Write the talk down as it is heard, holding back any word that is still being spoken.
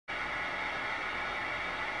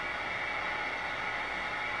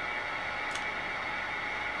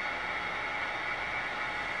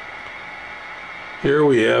Here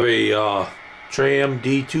we have a Tram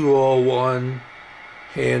D201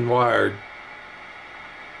 hand-wired.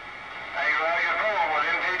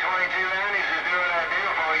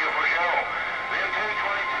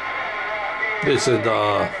 It's in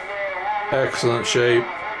excellent shape.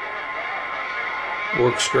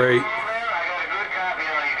 Works great.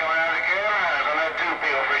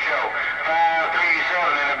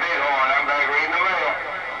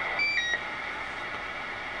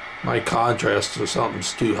 My contrast or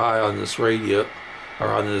something's too high on this radio or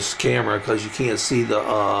on this camera because you can't see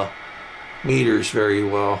the meters very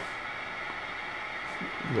well.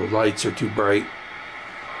 The lights are too bright.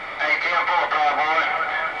 Hey, 10-4, Proud Boy.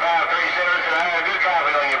 537, so I had a good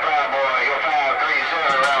copy on you, Proud Boy. You're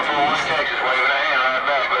 537 around 41 Texas, waving a hand right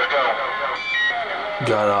back. Let's go.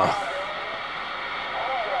 Got a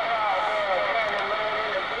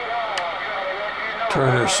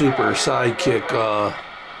Turner Super Sidekick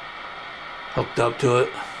hooked up to it.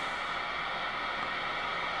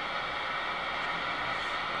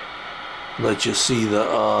 Let you see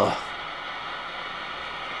the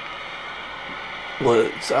what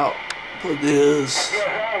its output is.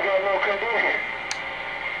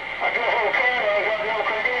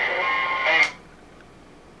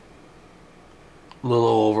 A little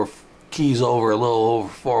over, keys over a little over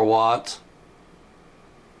 4 watts.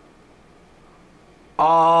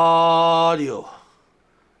 Audio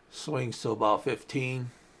swings to about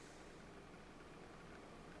 15.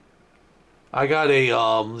 I got a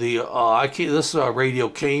this radio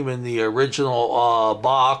came in the original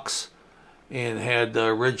box and had the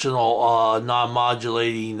original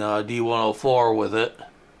non-modulating D104 with it.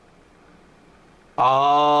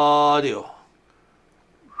 Audio.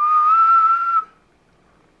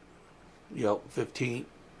 Yep, 15.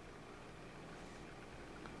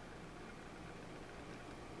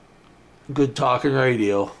 Good talking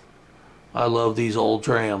radio. I love these old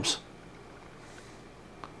trams.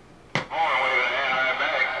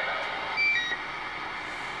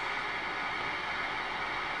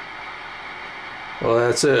 Well,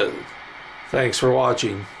 that's it. Thanks for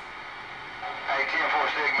watching.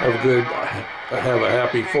 Have a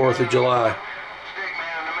happy 4th of July.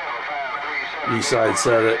 Eastside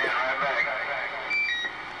said it.